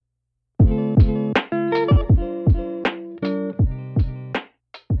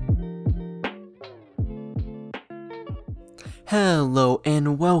Hello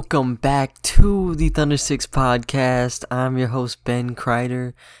and welcome back to the Thunder Six podcast. I'm your host Ben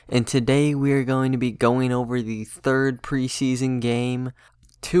Kreider, and today we are going to be going over the third preseason game,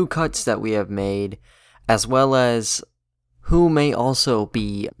 two cuts that we have made, as well as who may also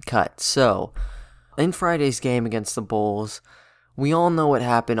be cut. So, in Friday's game against the Bulls, we all know what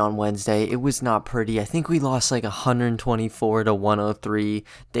happened on Wednesday. It was not pretty. I think we lost like 124 to 103.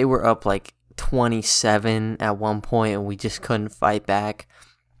 They were up like 27 at one point and we just couldn't fight back.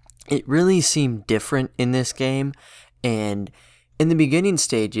 It really seemed different in this game, and in the beginning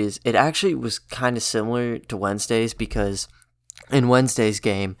stages it actually was kind of similar to Wednesday's, because in Wednesday's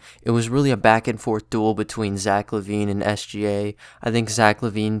game it was really a back and forth duel between Zach LaVine and SGA. I think Zach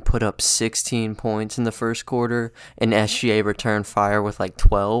LaVine put up 16 points in the first quarter and SGA returned fire with like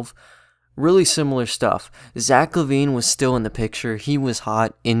 12. Really similar stuff. Zach LaVine was still in the picture. He was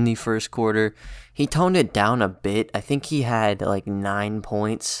hot in the first quarter. He toned it down a bit. I think he had like 9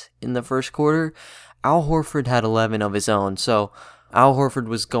 points in the first quarter. Al Horford had 11 of his own. So Al Horford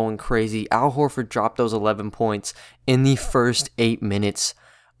was going crazy. Al Horford dropped those 11 points in the first 8 minutes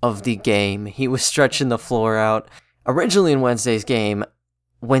of the game. He was stretching the floor out. Originally in Wednesday's game,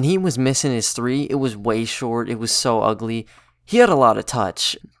 when he was missing his three, it was way short. It was so ugly. He had a lot of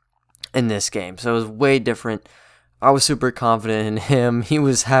touch in this game, so it was way different. I was super confident in him. He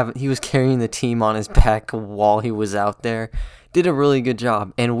was carrying the team on his back while he was out there. Did a really good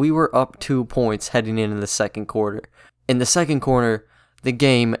job, and we were up 2 points heading into the second quarter. In the second quarter, the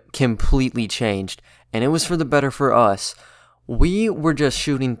game completely changed, and it was for the better for us. We were just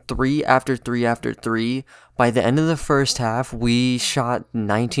shooting 3 after 3 after 3. By the end of the first half, we shot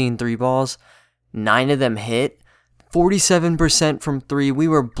 19 three balls. 9 of them hit. 47% from 3. We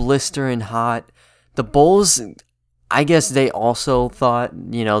were blistering hot. The Bulls, I guess they also thought,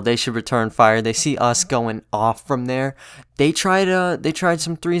 they should return fire. They see us going off from there. They tried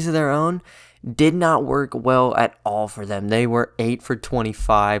some threes of their own. Did not work well at all for them. They were 8 for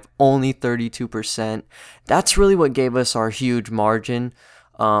 25, only 32%. That's really what gave us our huge margin.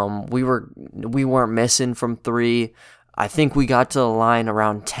 We weren't missing from 3. I think we got to the line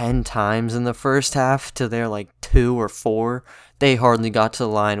around 10 times in the first half to their like 2 or 4. They hardly got to the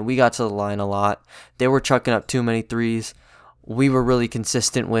line. We got to the line a lot. They were chucking up too many threes. We were really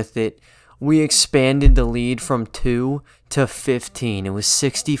consistent with it. We expanded the lead from 2 to 15. It was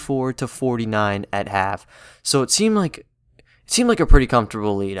 64 to 49 at half. So it seemed like a pretty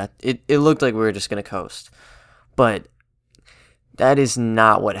comfortable lead. It looked like we were just going to coast. But that is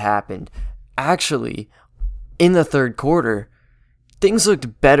not what happened. Actually, in the third quarter, things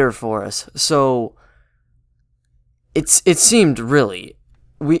looked better for us. So it seemed really,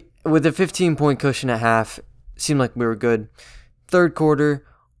 with a 15-point cushion at half, it seemed like we were good. Third quarter,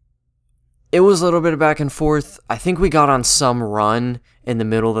 it was a little bit of back and forth. I think we got on some run in the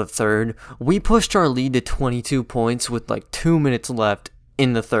middle of the third. We pushed our lead to 22 points with like 2 minutes left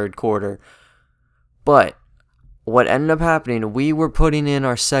in the third quarter. But what ended up happening, we were putting in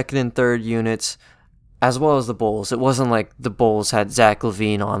our second and third units, as well as the Bulls. It wasn't like the Bulls had Zach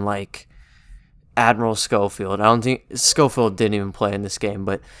LaVine on like Admiral Schofield. I don't think Schofield didn't even play in this game,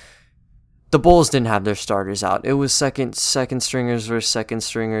 but the Bulls didn't have their starters out. It was second stringers versus second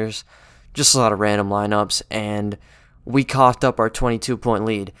stringers, just a lot of random lineups, and we coughed up our 22-point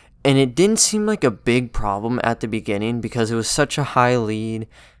lead. And it didn't seem like a big problem at the beginning because it was such a high lead.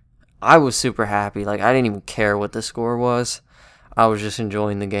 I was super happy. Like, I didn't even care what the score was. I was just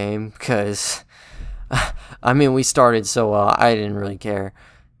enjoying the game because we started so well, I didn't really care.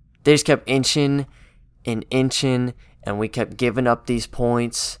 They just kept inching, and we kept giving up these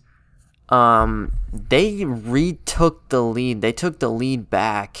points. They retook the lead. They took the lead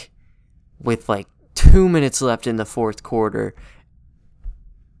back with like 2 minutes left in the fourth quarter.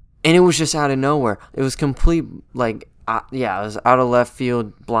 And it was just out of nowhere. It was complete, it was out of left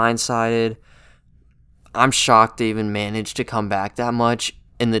field, blindsided. I'm shocked they even managed to come back that much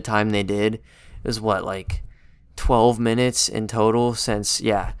in the time they did. It was 12 minutes in total since,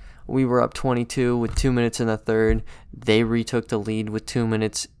 we were up 22 with 2 minutes in the third. They retook the lead with 2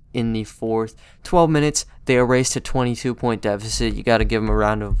 minutes in the fourth. 12 minutes, they erased a 22-point deficit. You got to give them a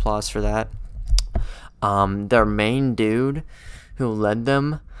round of applause for that. Their main dude who led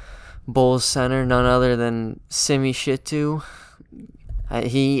them, Bulls center, none other than Simi Shitu. I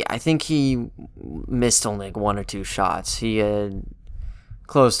think he missed only like 1 or 2 shots. He had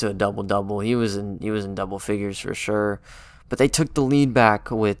close to a double-double. He was in double figures for sure. But they took the lead back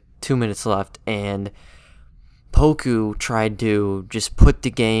with 2 minutes left, and Poku tried to just put the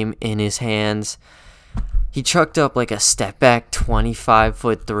game in his hands. He chucked up like a step-back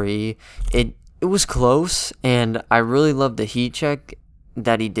 25-foot three. It it was close, and I really loved the heat check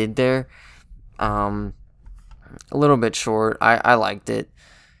that he did there. A little bit short. I liked it.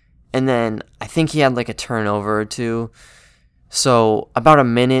 And then I think he had like a turnover or two. So about a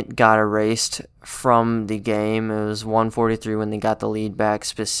minute got erased from the game. It was 143 when they got the lead back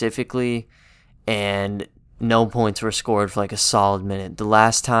specifically. And no points were scored for like a solid minute. The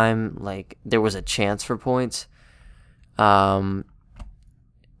last time like there was a chance for points, there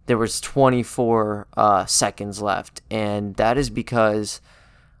was 24 seconds left. And that is because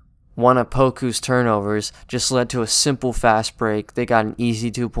one of Poku's turnovers just led to a simple fast break. They got an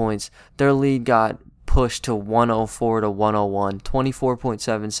easy 2 points. Their lead got pushed to 104 to 101.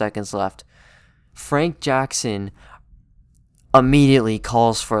 24.7 seconds left. Frank Jackson immediately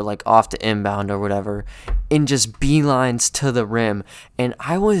calls for like off the inbound or whatever and just beelines to the rim. And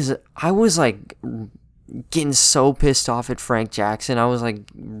I was like getting so pissed off at Frank Jackson. I was like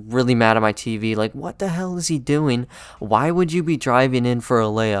really mad at my TV. Like, what the hell is he doing? Why would you be driving in for a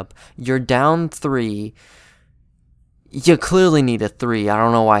layup? You're down 3. You clearly need a 3. I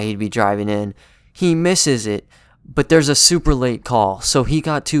don't know why he'd be driving in. He misses it, but there's a super late call. So he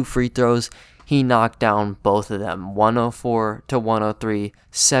got 2 free throws. He knocked down both of them. 104 to 103.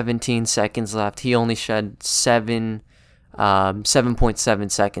 17 seconds left. He only shed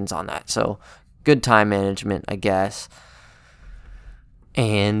 7.7 seconds on that. So good time management, I guess.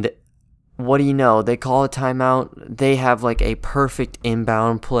 And what do you know? They call a timeout. They have like a perfect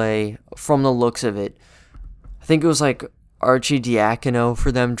inbound play from the looks of it. I think it was like Archie Diacono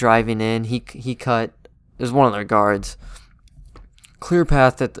for them driving in. He cut. It was one of their guards. Clear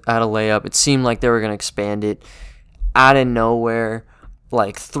path at a layup. It seemed like they were going to expand it. Out of nowhere,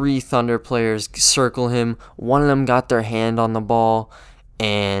 like 3 Thunder players circle him. One of them got their hand on the ball,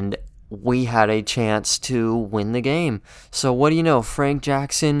 and we had a chance to win the game. So what do you know? Frank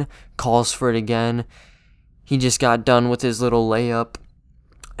Jackson calls for it again. He just got done with his little layup,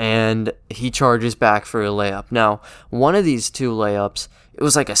 and he charges back for a layup. Now, one of these 2 layups, it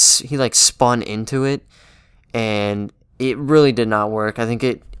was like he like spun into it, and it really did not work. I think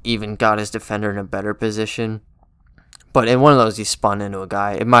it even got his defender in a better position. But in one of those, he spun into a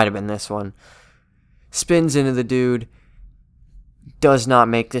guy. It might have been this one. Spins into the dude. Does not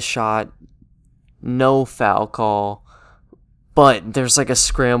make the shot. No foul call. But there's like a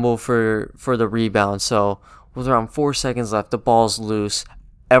scramble for the rebound. So with around 4 seconds left, the ball's loose.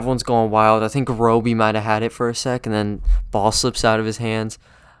 Everyone's going wild. I think Roby might have had it for a sec, and then ball slips out of his hands.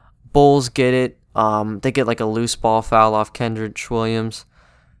 Bulls get it. They get like a loose ball foul off Kendrick Williams.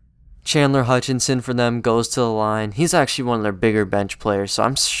 Chandler Hutchinson for them goes to the line. He's actually one of their bigger bench players, so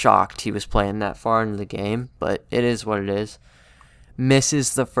I'm shocked he was playing that far into the game, but it is what it is.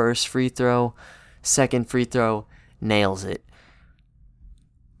 Misses the first free throw. Second free throw, nails it.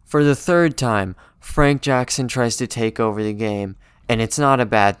 For the third time, Frank Jackson tries to take over the game, and it's not a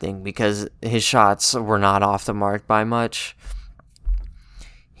bad thing because his shots were not off the mark by much.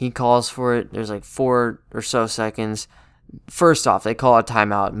 He calls for it. There's like 4 or so seconds. First off, they call a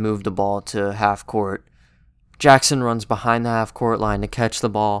timeout, move the ball to half court. Jackson runs behind the half court line to catch the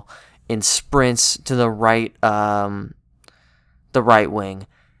ball and sprints to the right wing.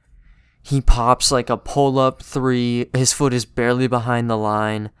 He pops like a pull-up 3. His foot is barely behind the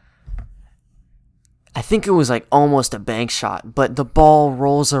line. I think it was like almost a bank shot, but the ball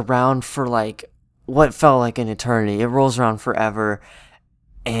rolls around for like what felt like an eternity. It rolls around forever.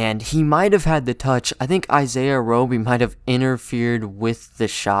 And he might have had the touch. I think Isaiah Roby might have interfered with the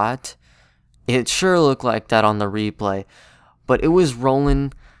shot. It sure looked like that on the replay. But it was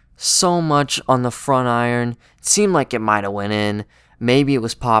rolling so much on the front iron. It seemed like it might have went in. Maybe it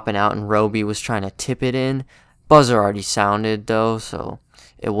was popping out and Roby was trying to tip it in. Buzzer already sounded though, so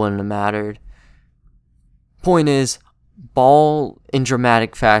it wouldn't have mattered. Point is, ball in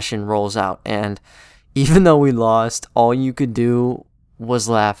dramatic fashion rolls out. And even though we lost, all you could do was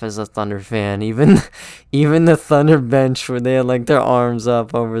laugh as a Thunder fan. Even the Thunder bench, where they had like their arms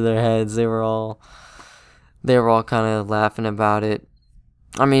up over their heads, they were all kind of laughing about it.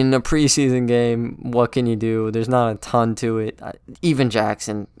 I mean, a preseason game, what can you do? There's not a ton to it. Even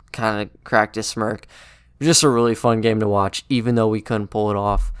Jackson kind of cracked a smirk. It was just a really fun game to watch, even though we couldn't pull it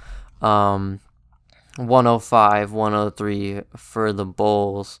off. 105-103 for the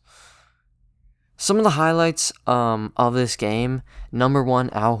Bulls. Some of the highlights of this game, number 1,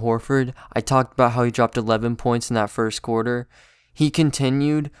 Al Horford. I talked about how he dropped 11 points in that first quarter. He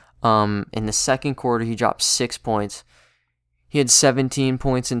continued. In the second quarter, he dropped 6 points. He had 17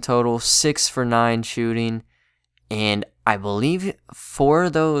 points in total, 6 for 9 shooting, and I believe 4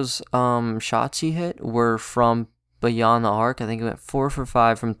 of those shots he hit were from beyond the arc. I think he went 4 for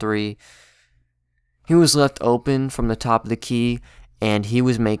 5 from 3. he was left open from the top of the key, and he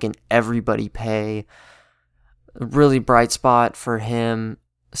was making everybody pay. A really bright spot for him.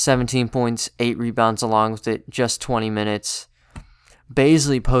 17 points, 8 rebounds along with it, just 20 minutes.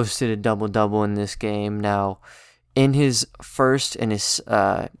 Baisley posted a double-double in this game. Now, in his first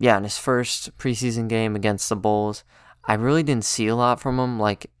preseason game against the Bulls, I really didn't see a lot from him.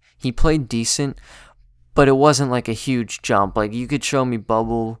 Like, he played decent, but it wasn't like a huge jump. Like, you could show me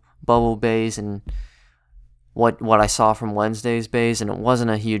bubble bays and what I saw from Wednesday's bays, and it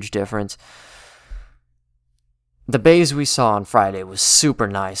wasn't a huge difference. The bays we saw on Friday was super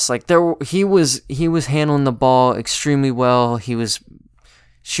nice. Like, he was handling the ball extremely well. He was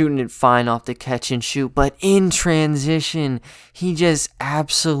shooting it fine off the catch and shoot, but in transition, he just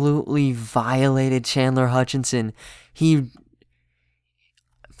absolutely violated Chandler Hutchinson. He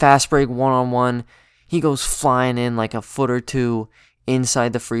fast break 1-on-1. He goes flying in like a foot or two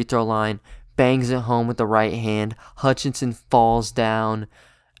inside the free throw line, bangs it home with the right hand. Hutchinson falls down.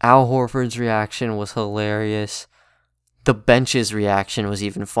 Al Horford's reaction was hilarious. The bench's reaction was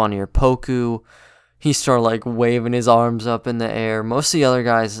even funnier. Poku, he started like waving his arms up in the air. Most of the other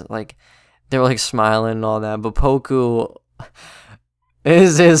guys, like, they were like smiling and all that, but Poku,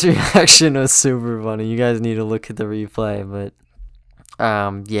 his reaction was super funny. You guys need to look at the replay, but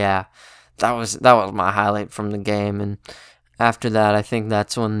yeah, that was my highlight from the game. And after that, I think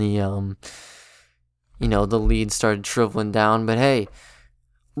that's when the the lead started shriveling down. But hey,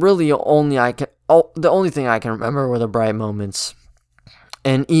 really the only thing I can remember were the bright moments,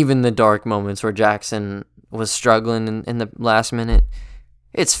 and even the dark moments where Jackson was struggling in the last minute.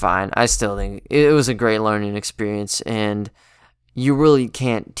 It's fine. I still think it was a great learning experience, and you really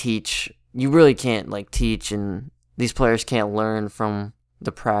can't teach. You really can't teach, and these players can't learn from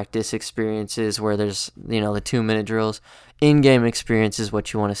the practice experiences where there's the 2-minute drills. In-game experience is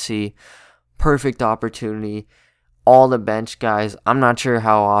what you want to see. Perfect opportunity. All the bench guys, I'm not sure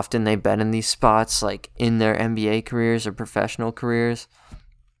how often they've been in these spots, like in their NBA careers or professional careers,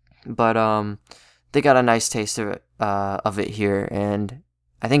 but they got a nice taste of it here, and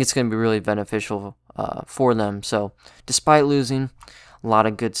I think it's going to be really beneficial for them. So, despite losing, a lot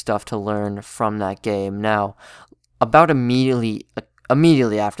of good stuff to learn from that game. Now, about immediately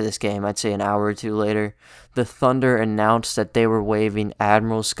after this game, I'd say an hour or two later, the Thunder announced that they were waiving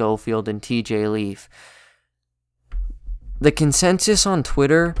Admiral Schofield and TJ Leaf. The consensus on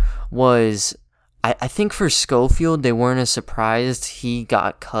Twitter was, I think for Schofield, they weren't as surprised he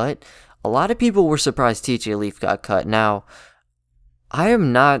got cut. A lot of people were surprised TJ Leaf got cut. Now, I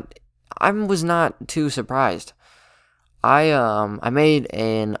was not too surprised. I made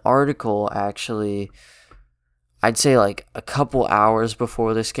an article, actually, I'd say like a couple hours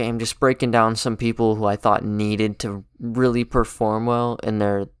before this game, just breaking down some people who I thought needed to really perform well in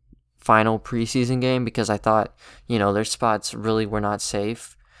their final preseason game, because I thought, their spots really were not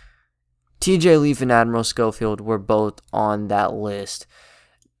safe. TJ Leaf and Admiral Schofield were both on that list.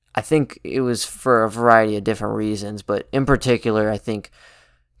 I think it was for a variety of different reasons, but in particular, I think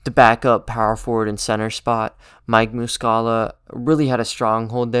the backup power forward and center spot, Mike Muscala, really had a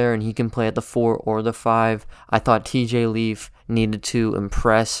stronghold there, and he can play at the 4 or the 5. I thought TJ Leaf needed to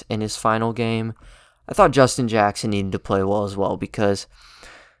impress in his final game. I thought Justin Jackson needed to play well as well, because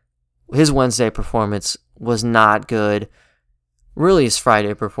his Wednesday performance was not good. Really, his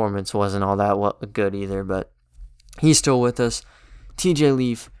Friday performance wasn't all that good either, but he's still with us. TJ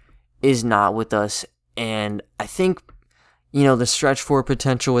Leaf is not with us, and I think, the stretch for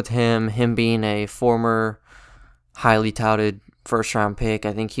potential with him being a former highly touted first-round pick.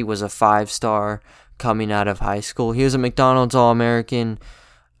 I think he was a 5-star coming out of high school. He was a McDonald's All-American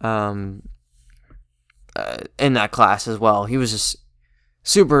in that class as well. He was just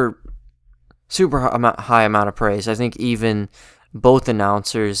super high amount of praise. I think even both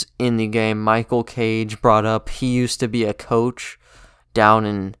announcers in the game, Michael Cage brought up he used to be a coach down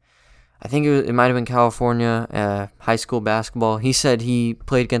in, I think it might have been California, high school basketball. He said he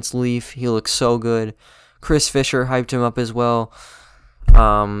played against Leaf. He looks so good. Chris Fisher hyped him up as well.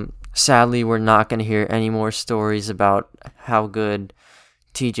 Sadly, we're not going to hear any more stories about how good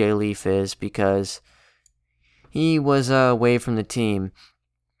TJ Leaf is, because he was away from the team.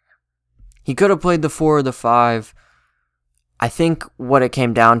 He could have played the 4 or the 5. I think what it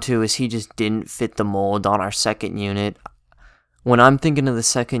came down to is he just didn't fit the mold on our second unit. When I'm thinking of the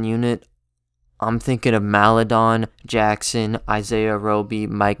second unit, I'm thinking of Maladon, Jackson, Isaiah Roby,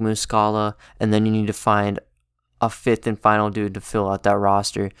 Mike Muscala, and then you need to find a 5th and final dude to fill out that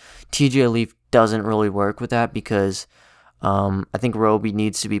roster. TJ Leaf doesn't really work with that, because I think Roby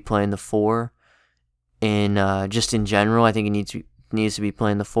needs to be playing the 4. Just in general, I think he needs to needs to be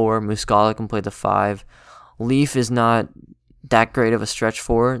playing the 4. Muscala can play the 5. Leaf is not that great of a stretch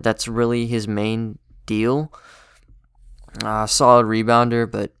 4. That's really his main deal. Solid rebounder,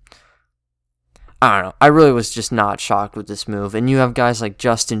 but I don't know. I really was just not shocked with this move. And you have guys like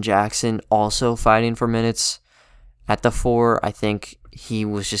Justin Jackson also fighting for minutes at the 4. I think he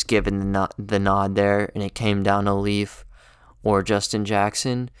was just given the nod there, and it came down to Leaf or Justin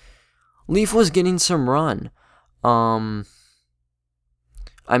Jackson. Leaf was getting some run. I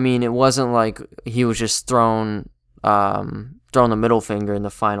mean, it wasn't like he was just throwing the middle finger in the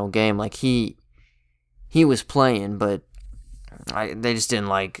final game. Like he was playing, but they just didn't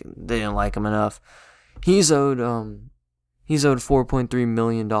like him enough. He's owed $4.3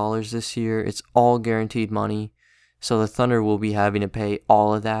 million this year. It's all guaranteed money, so the Thunder will be having to pay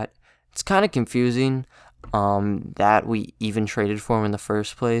all of that. It's kind of confusing that we even traded for him in the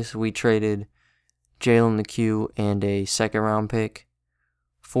first place. We traded Jalen McHugh and a second-round pick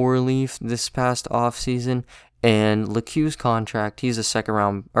for Leaf this past offseason. And LeCue's contract, he's a he's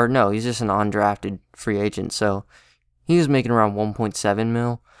just an undrafted free agent, so he was making around $1.7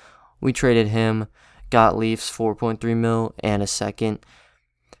 million. We traded him, got Leaf's $4.3 million and a second.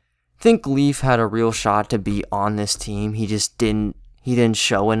 I think Leaf had a real shot to be on this team. He just didn't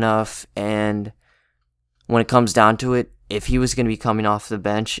show enough, and when it comes down to it, if he was going to be coming off the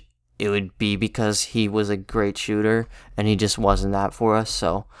bench, it would be because he was a great shooter, and he just wasn't that for us.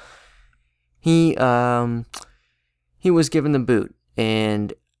 So he was given the boot,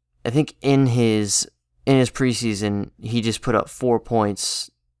 and I think in his preseason, he just put up 4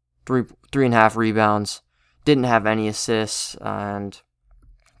 points, 3.5 rebounds, didn't have any assists, and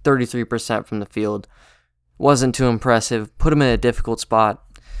 33% from the field. Wasn't too impressive. Put him in a difficult spot.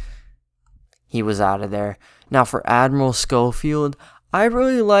 He was out of there. Now for Admiral Schofield, I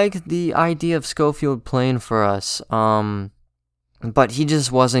really like the idea of Schofield playing for us, but he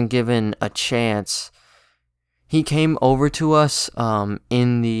just wasn't given a chance. He came over to us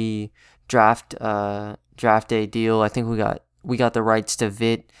in the draft day deal. I think we got the rights to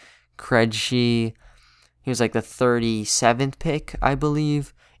Vit Krejci. He was like the 37th pick, I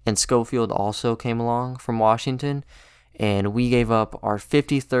believe. And Schofield also came along from Washington. And we gave up our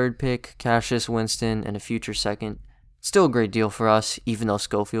 53rd pick, Cassius Winston, and a future second. Still a great deal for us, even though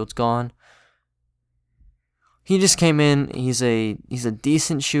Schofield's gone. He just came in. He's a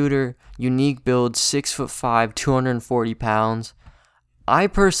decent shooter, unique build, 6'5", 240 pounds. I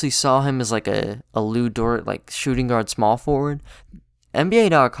personally saw him as like a Lou Dort, like shooting guard, small forward.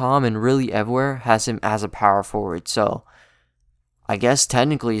 NBA.com and really everywhere has him as a power forward. So I guess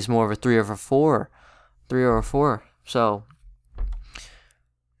technically he's more of a 3 or a 4. So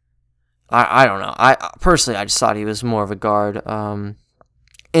I don't know. I just thought he was more of a guard.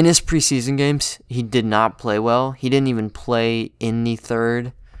 In his preseason games, he did not play well. He didn't even play in the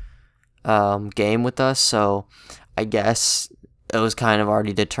third game with us. So I guess it was kind of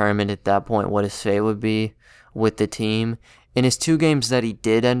already determined at that point what his fate would be with the team. In his 2 games that he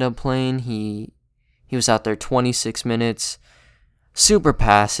did end up playing, he was out there 26 minutes, super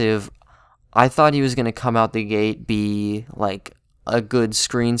passive. I thought he was going to come out the gate, be like a good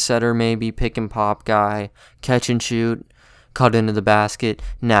screen setter, maybe pick and pop guy, catch and shoot, cut into the basket.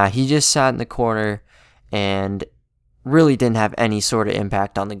 Nah, he just sat in the corner and really didn't have any sort of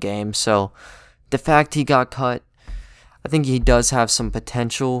impact on the game. So the fact he got cut, I think he does have some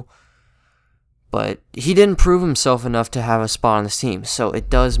potential, but he didn't prove himself enough to have a spot on this team, so it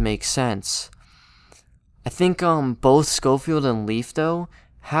does make sense. I think both Schofield and Leaf, though,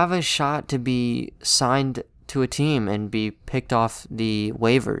 have a shot to be signed to a team and be picked off the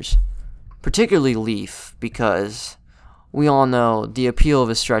waivers. Particularly Leaf, because we all know the appeal of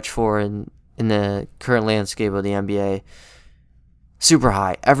a stretch 4 in the current landscape of the NBA. Super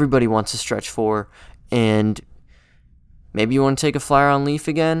high. Everybody wants a stretch 4, and maybe you want to take a flyer on Leaf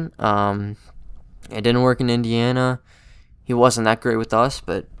again. It didn't work in Indiana. He wasn't that great with us,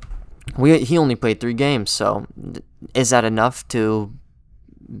 but he only played 3 games, so is that enough to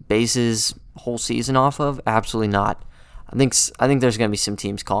base his whole season off of? Absolutely not. I think there's going to be some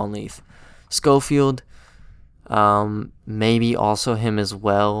teams calling Leaf. Schofield, maybe also him as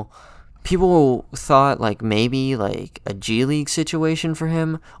well. People thought maybe a G League situation for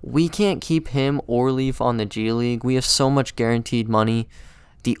him. We can't keep him or Leaf on the G League. We have so much guaranteed money.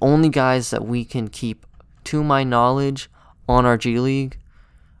 The only guys that we can keep, to my knowledge, on our G League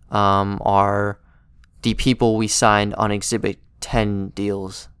are the people we signed on Exhibit 10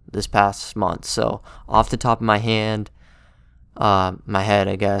 deals this past month. So off the top of my head,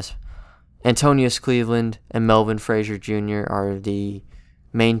 I guess, Antonius Cleveland and Melvin Frazier Jr. are the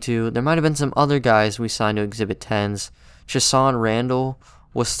main 2. There might have been some other guys we signed to Exhibit 10s. Chasson Randall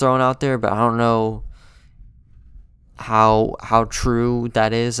was thrown out there, but I don't know how true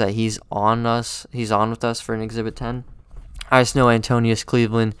that is, that he's on with us for an Exhibit 10. I just know Antonius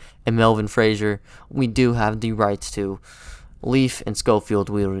Cleveland and Melvin Frazier, we do have the rights to. Leaf and Schofield,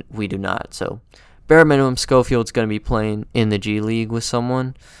 we do not. So, bare minimum, Schofield's going to be playing in the G League with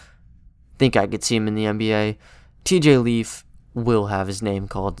someone. Think I could see him in the NBA. TJ Leaf will have his name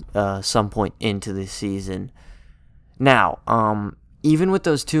called some point into the season. Now, even with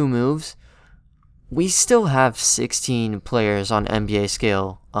those two moves, we still have 16 players on NBA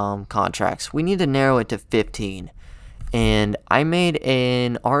scale contracts. We need to narrow it to 15. And I made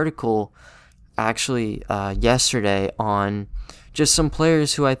an article actually yesterday on just some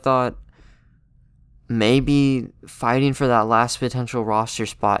players who I thought may be fighting for that last potential roster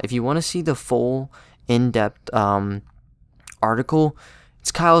spot. If you want to see the full in-depth article,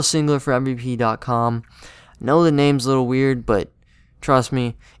 it's Kyle Singler for MVP.com. I know the name's a little weird, but trust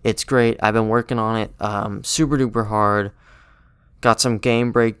me, it's great. I've been working on it super duper hard. Got some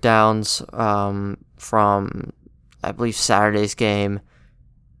game breakdowns from, I believe, Saturday's game.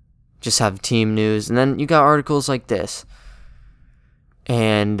 Just have team news. And then you got articles like this.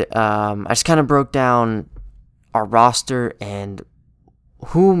 And I just kind of broke down our roster and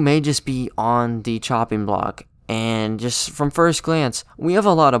who may just be on the chopping block. And just from first glance, we have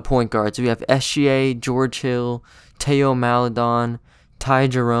a lot of point guards. We have SGA, George Hill, Teo Maledon, Ty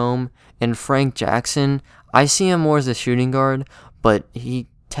Jerome, and Frank Jackson. I see him more as a shooting guard, but he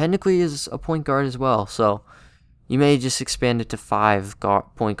technically is a point guard as well. So you may just expand it to 5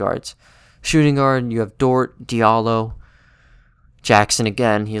 point guards. Shooting guard, you have Dort, Diallo, Jackson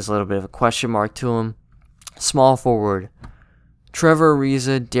again. He has a little bit of a question mark to him. Small forward, Trevor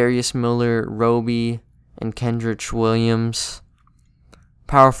Ariza, Darius Miller, Roby, and Kendrick Williams.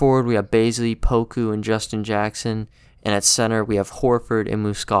 Power forward, we have Bazley, Poku, and Justin Jackson. And at center, we have Horford and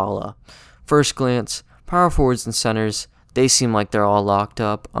Muscala. First glance, power forwards and centers, they seem like they're all locked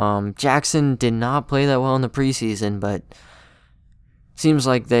up. Jackson did not play that well in the preseason, but seems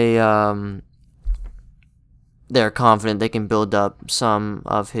like they're confident they can build up some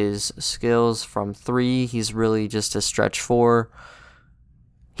of his skills from 3. He's really just a stretch 4.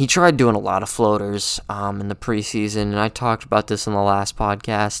 He tried doing a lot of floaters in the preseason, and I talked about this in the last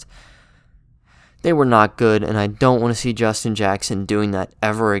podcast. They were not good, and I don't want to see Justin Jackson doing that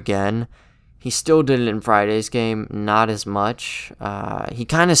ever again. He still did it in Friday's game, not as much. He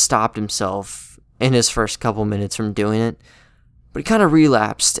kind of stopped himself in his first couple minutes from doing it, but he kind of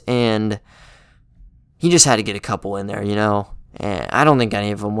relapsed, and he just had to get a couple in there, you know. And I don't think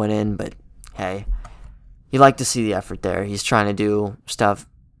any of them went in, but hey, you like to see the effort there. He's trying to do stuff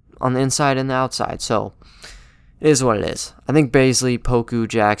on the inside and the outside, so it is what it is. I think Bazley, Poku,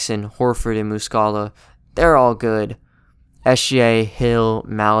 Jackson, Horford, and Muscala, they're all good. SGA, Hill,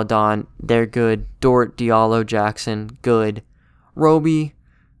 Maledon, they're good. Dort, Diallo, Jackson, good. Roby,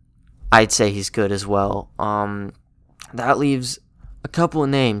 I'd say he's good as well. That leaves a couple of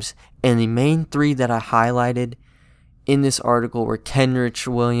names, and the main 3 that I highlighted in this article were Kendrick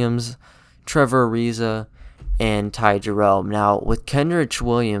Williams, Trevor Ariza, and Ty Jerome. Now, with Kendrick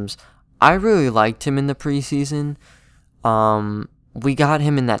Williams, I really liked him in the preseason. We got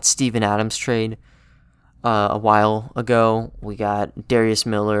him in that Steven Adams trade a while ago. We got Darius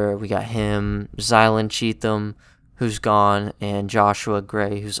Miller, we got him, Zylan Cheatham, who's gone, and Joshua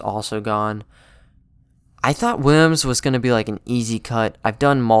Gray, who's also gone. I thought Williams was going to be like an easy cut. I've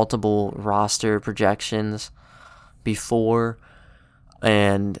done multiple roster projections before,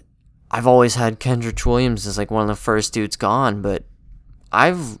 and I've always had Kendrick Williams as like one of the first dudes gone, but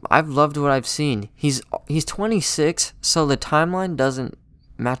I've loved what I've seen. He's 26, so the timeline doesn't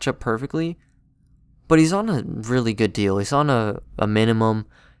match up perfectly, but he's on a really good deal. He's on a minimum.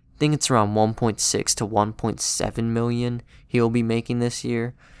 I think it's around 1.6 to 1.7 million he'll be making this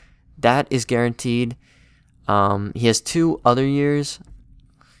year. That is guaranteed. He has 2 other years.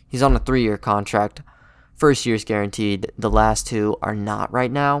 He's on a 3-year contract. First year's guaranteed. The last 2 are not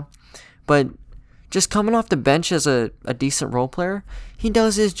right now. But just coming off the bench as a decent role player, he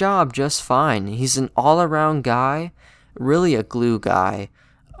does his job just fine. He's an all-around guy, really a glue guy.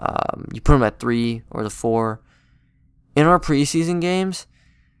 You put him at 3 or the 4. In our preseason games,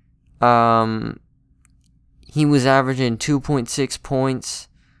 he was averaging 2.6 points.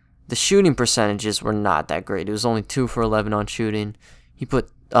 The shooting percentages were not that great. It was only 2 for 11 on shooting. He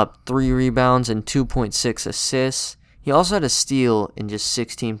put up 3 rebounds and 2.6 assists. He also had a steal in just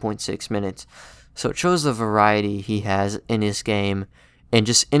 16.6 minutes. So it shows the variety he has in his game. And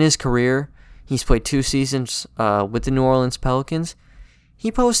just in his career, he's played 2 seasons with the New Orleans Pelicans.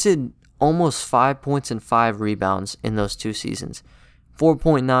 He posted almost 5 points and 5 rebounds in those 2 seasons.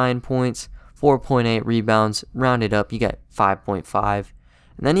 4.9 points, 4.8 rebounds, rounded up, you get 5.5.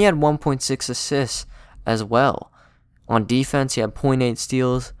 And then he had 1.6 assists as well. On defense, he had 0.8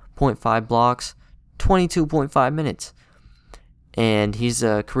 steals, 0.5 blocks, 22.5 minutes. And he's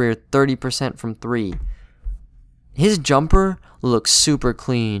a career 30% from 3. His jumper looks super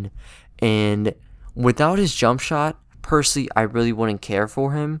clean. And without his jump shot, personally, I really wouldn't care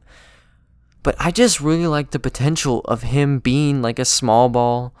for him. But I just really like the potential of him being like a small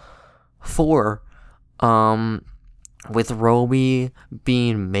ball 4. With Roby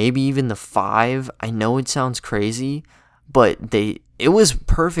being maybe even the 5. I know it sounds crazy, but it was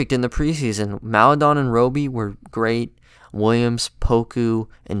perfect in the preseason. Maladon and Roby were great. Williams, Poku,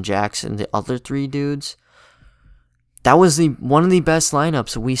 and Jackson, the other 3 dudes. That was one of the best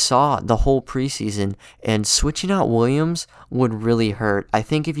lineups we saw the whole preseason, and switching out Williams would really hurt. I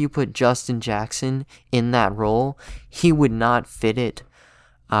think if you put Justin Jackson in that role, he would not fit it.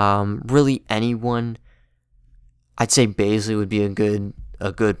 Really anyone, I'd say Baisley would be a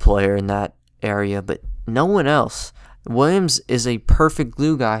good player in that area, but no one else. Williams is a perfect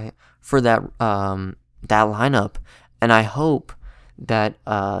glue guy for that lineup, and I hope that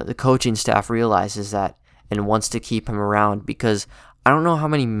the coaching staff realizes that and wants to keep him around, because I don't know how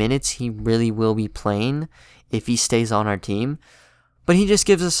many minutes he really will be playing if he stays on our team, but he just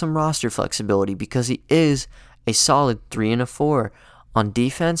gives us some roster flexibility because he is a solid 3 and a 4. On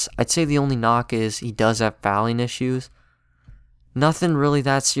defense, I'd say the only knock is he does have fouling issues. Nothing really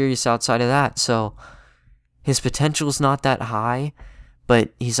that serious outside of that, so his potential is not that high,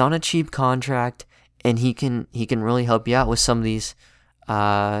 but he's on a cheap contract, and he can really help you out with some of these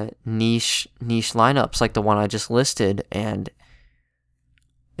niche lineups like the one I just listed, and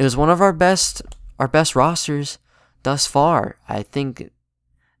it was one of our best rosters thus far. I think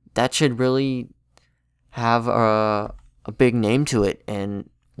that should really have a big name to it, and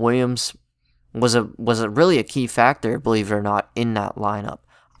Williams was a really a key factor, believe it or not, in that lineup.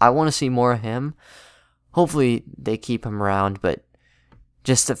 I want to see more of him. Hopefully they keep him around, but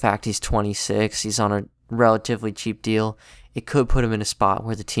just the fact he's 26, he's on a relatively cheap deal, it could put him in a spot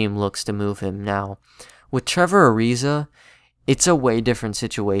where the team looks to move him. Now, with Trevor Ariza, it's a way different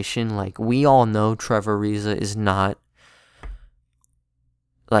situation. Like, we all know Trevor Ariza is not,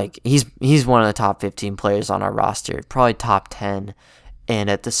 like, he's one of the top 15 players on our roster, probably top 10. And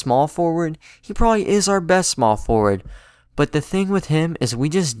at the small forward, he probably is our best small forward. But the thing with him is we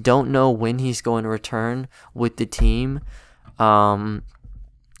just don't know when he's going to return with the team. Even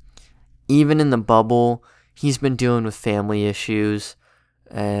in the bubble, he's been dealing with family issues,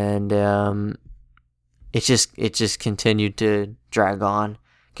 and it just continued to drag on.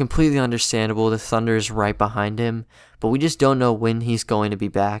 Completely understandable. The Thunder is right behind him, but we just don't know when he's going to be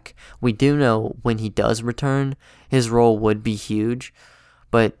back. We do know when he does return, his role would be huge,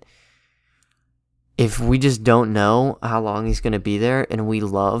 but if we just don't know how long he's going to be there, and we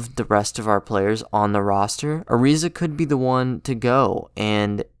love the rest of our players on the roster, Ariza could be the one to go,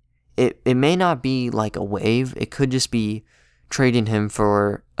 and it may not be like a wave. It could just be trading him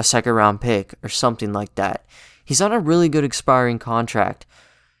for a second-round pick or something like that. He's on a really good expiring contract.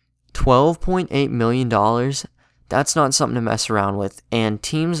 $12.8 million, that's not something to mess around with. And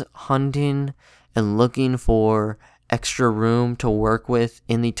teams hunting and looking for extra room to work with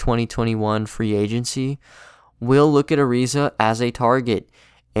in the 2021 free agency will look at Ariza as a target.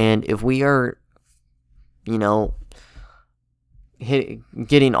 And if we are,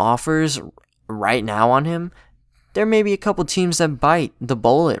 getting offers right now on him, there may be a couple teams that bite the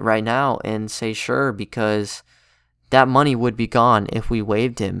bullet right now and say sure, because that money would be gone if we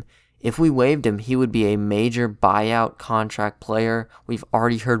waived him. If we waived him, he would be a major buyout contract player. We've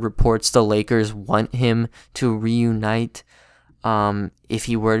already heard reports the Lakers want him to reunite if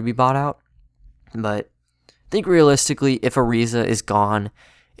he were to be bought out. But I think realistically, if Ariza is gone,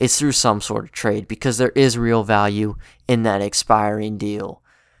 it's through some sort of trade, because there is real value in that expiring deal.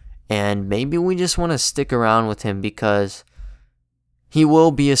 And maybe we just want to stick around with him because he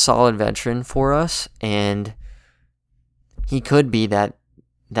will be a solid veteran for us, and he could be that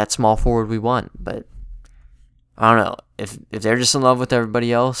small forward we want. But I don't know. If they're just in love with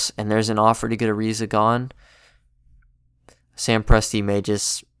everybody else and there's an offer to get Ariza gone, Sam Presti may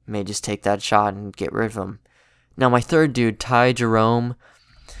just take that shot and get rid of him. Now, my third dude, Ty Jerome.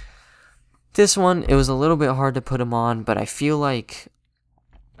 This one, it was a little bit hard to put him on, but I feel like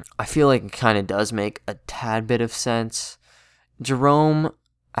it kind of does make a tad bit of sense. Jerome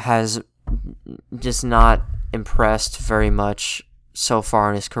has just not impressed very much so far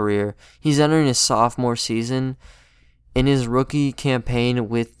in his career. He's entering his sophomore season, in his rookie campaign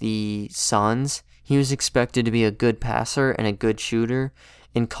with the Suns, he was expected to be a good passer and a good shooter.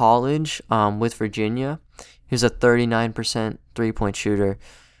 In college, with Virginia, he was a 39% three-point shooter.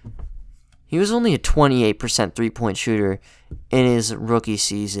 He was only a 28% three-point shooter in his rookie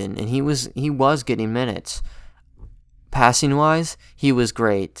season, and he was getting minutes. Passing-wise, he was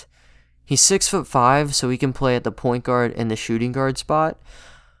great. He's 6'5", so he can play at the point guard and the shooting guard spot.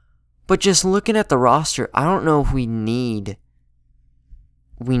 But just looking at the roster, I don't know if we need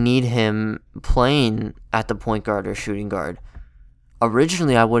him playing at the point guard or shooting guard.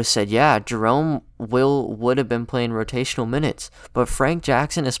 Originally, I would have said, yeah, Jerome would have been playing rotational minutes, but Frank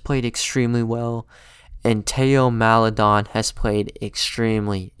Jackson has played extremely well, and Teo Maledon has played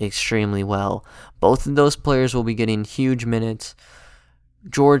extremely, extremely well. Both of those players will be getting huge minutes.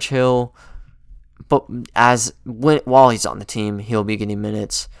 George Hill, but while he's on the team, he'll be getting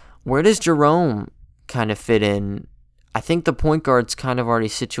minutes. Where does Jerome kind of fit in? I think the point guard's kind of already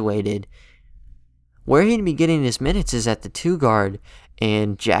situated. Where he'd be getting his minutes is at the 2 guard,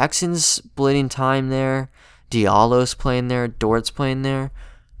 and Jackson's splitting time there. Diallo's playing there. Dort's playing there.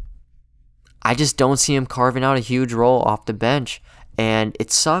 I just don't see him carving out a huge role off the bench, and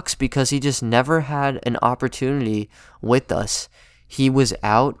it sucks because he just never had an opportunity with us. He was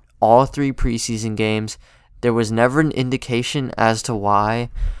out all 3 preseason games. There was never an indication as to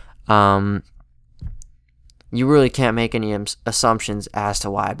why. You really can't make any assumptions as to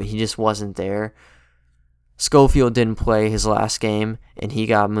why, but he just wasn't there. Schofield didn't play his last game, and he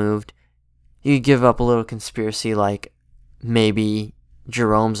got moved. You could give up a little conspiracy like maybe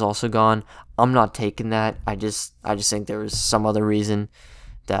Jerome's also gone. I'm not taking that. I just think there was some other reason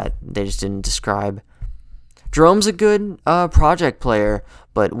that they just didn't describe. Jerome's a good project player,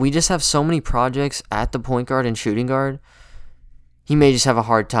 but we just have so many projects at the point guard and shooting guard. He may just have a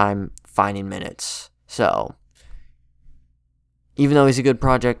hard time finding minutes. So, even though he's a good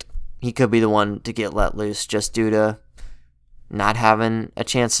project, he could be the one to get let loose just due to not having a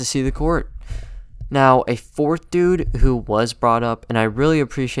chance to see the court. Now, a fourth dude who was brought up, and I really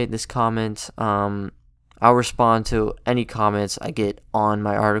appreciate this comment. I'll respond to any comments I get on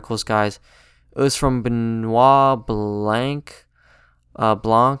my articles, guys. It was from Benoit Blanc.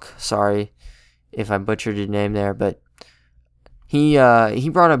 Sorry if I butchered your name there, but he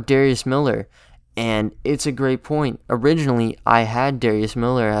brought up Darius Miller. And it's a great point. Originally, I had Darius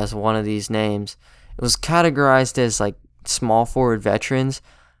Miller as one of these names. It was categorized as like small forward veterans.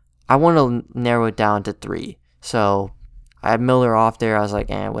 I want to narrow it down to 3. So I had Miller off there. I was like,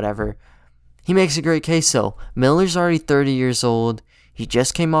 whatever. He makes a great case though. Miller's already 30 years old. He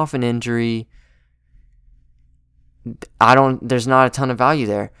just came off an injury. There's not a ton of value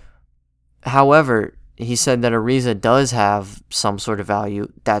there. However, he said that Ariza does have some sort of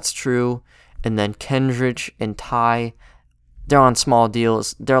value. That's true. And then Kendrick and Ty, they're on small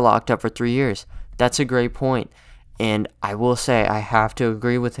deals. They're locked up for 3 years. That's a great point. And I will say, I have to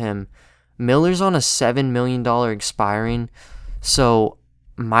agree with him. Miller's on a $7 million expiring. So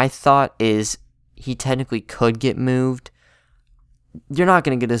my thought is he technically could get moved. You're not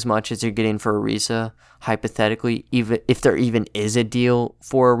going to get as much as you're getting for Ariza, hypothetically, even if there even is a deal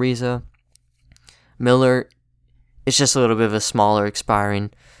for Ariza. Miller, it's just a little bit of a smaller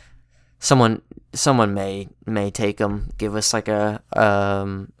expiring. Someone may take him, give us like a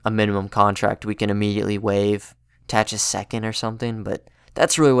minimum contract we can immediately waive, attach a second or something, but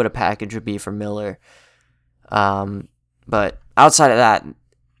that's really what a package would be for Miller. But outside of that,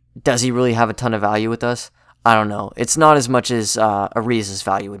 does he really have a ton of value with us? I don't know. It's not as much as Ariza's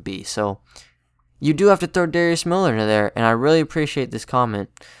value would be, so you do have to throw Darius Miller into there, and I really appreciate this comment.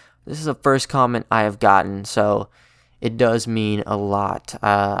 This is the first comment I have gotten, so it does mean a lot.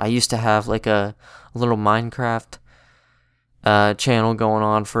 I used to have like a little Minecraft channel going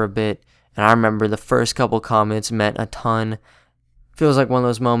on for a bit, and I remember the first couple comments meant a ton. Feels like one of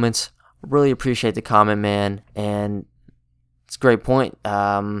those moments. Really appreciate the comment, man, and it's a great point.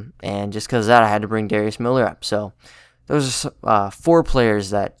 And just because of that, I had to bring Darius Miller up. So those are 4 players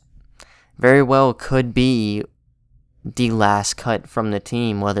that very well could be the last cut from the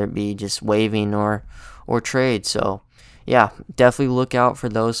team, whether it be just waiving or trade. So yeah, definitely look out for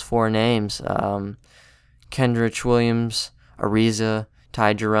those 4 names. Kendrick Williams, Ariza,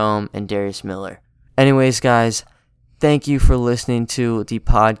 Ty Jerome, and Darius Miller. Anyways, guys, thank you for listening to the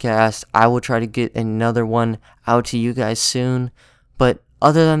podcast. I will try to get another one out to you guys soon. But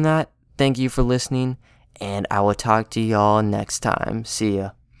other than that, thank you for listening, and I will talk to y'all next time. See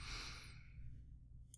ya.